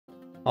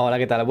Hola,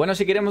 ¿qué tal? Bueno,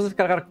 si queremos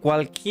descargar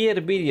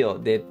cualquier vídeo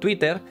de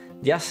Twitter,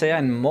 ya sea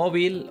en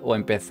móvil o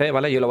en PC,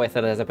 ¿vale? Yo lo voy a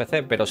hacer desde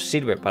PC, pero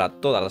sirve para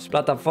todas las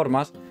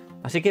plataformas.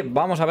 Así que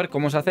vamos a ver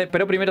cómo se hace,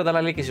 pero primero dale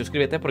a like y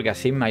suscríbete porque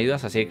así me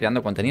ayudas a seguir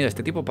creando contenido de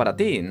este tipo para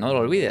ti, no lo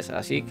olvides.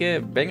 Así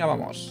que venga,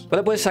 vamos.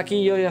 Vale, pues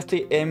aquí yo ya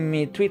estoy en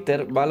mi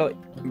Twitter, ¿vale?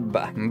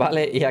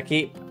 Y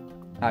aquí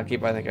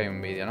parece que hay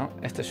un vídeo, ¿no?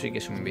 Este sí que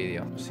es un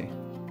vídeo, sí.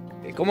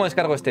 ¿Cómo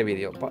descargo este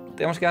vídeo?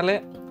 Tenemos que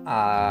darle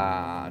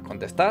a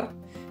contestar.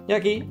 Y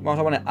aquí vamos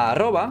a poner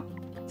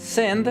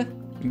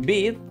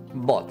 @sendBitBot.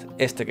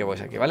 Este que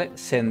veis aquí, ¿vale?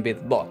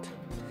 SendBitBot.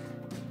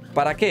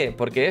 ¿Para qué?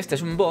 Porque este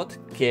es un bot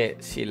que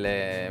si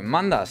le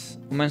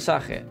mandas un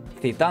mensaje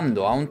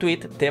citando a un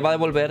tweet, te va a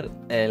devolver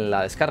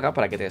la descarga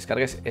para que te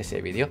descargues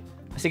ese vídeo.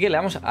 Así que le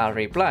damos a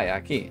reply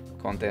aquí,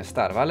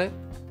 contestar, ¿vale?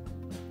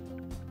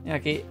 Y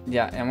aquí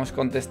ya hemos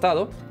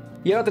contestado.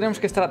 Y ahora tenemos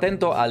que estar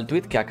atento al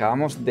tweet que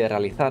acabamos de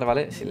realizar,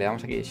 ¿vale? Si le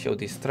damos aquí show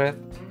this thread,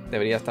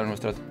 debería estar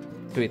nuestro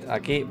tweet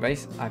aquí,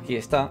 ¿veis? Aquí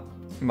está,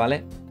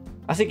 ¿vale?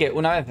 Así que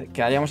una vez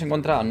que hayamos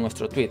encontrado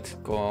nuestro tweet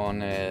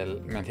con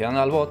el mencionando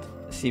al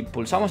bot, si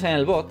pulsamos en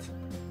el bot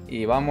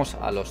y vamos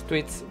a los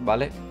tweets,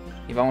 ¿vale?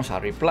 Y vamos a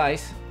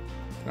replies,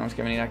 tenemos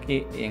que venir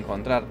aquí y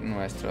encontrar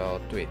nuestro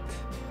tweet.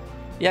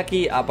 Y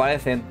aquí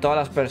aparecen todas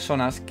las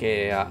personas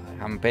que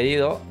han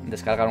pedido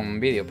descargar un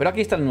vídeo. Pero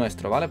aquí está el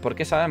nuestro, ¿vale? ¿Por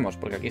qué sabemos?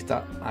 Porque aquí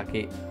está,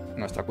 aquí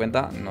nuestra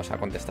cuenta nos ha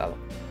contestado.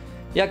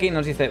 Y aquí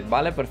nos dice,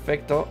 vale,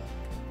 perfecto.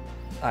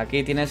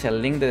 Aquí tienes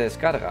el link de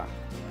descarga.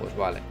 Pues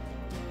vale.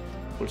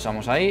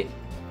 Pulsamos ahí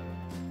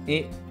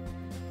y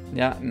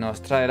ya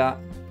nos traerá,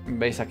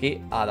 veis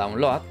aquí, a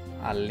download,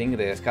 al link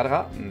de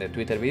descarga de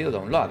Twitter Video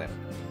Downloader.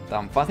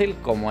 Tan fácil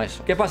como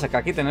eso. ¿Qué pasa? Que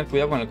aquí tened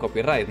cuidado con el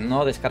copyright.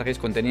 No descarguéis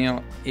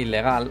contenido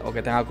ilegal o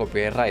que tenga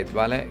copyright,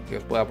 ¿vale? Que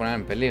os pueda poner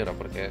en peligro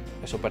porque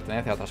eso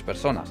pertenece a otras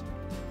personas.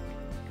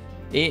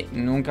 Y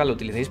nunca lo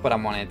utilicéis para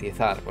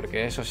monetizar,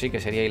 porque eso sí que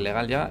sería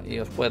ilegal ya y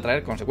os puede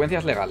traer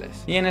consecuencias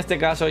legales. Y en este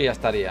caso ya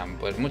estarían.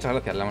 Pues muchas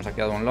gracias, le damos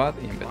aquí a download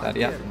y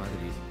empezaría.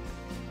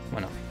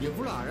 Bueno,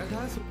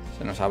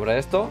 se nos abre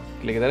esto,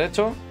 clic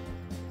derecho,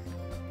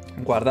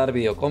 guardar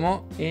vídeo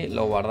como y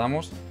lo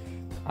guardamos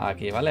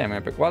aquí, ¿vale?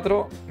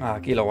 MP4,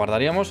 aquí lo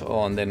guardaríamos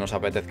o donde nos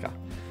apetezca.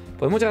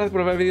 Pues muchas gracias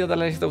por ver el vídeo,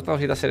 dale like si te ha gustado,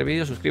 si te ha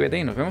servido, suscríbete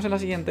y nos vemos en la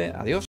siguiente. Adiós.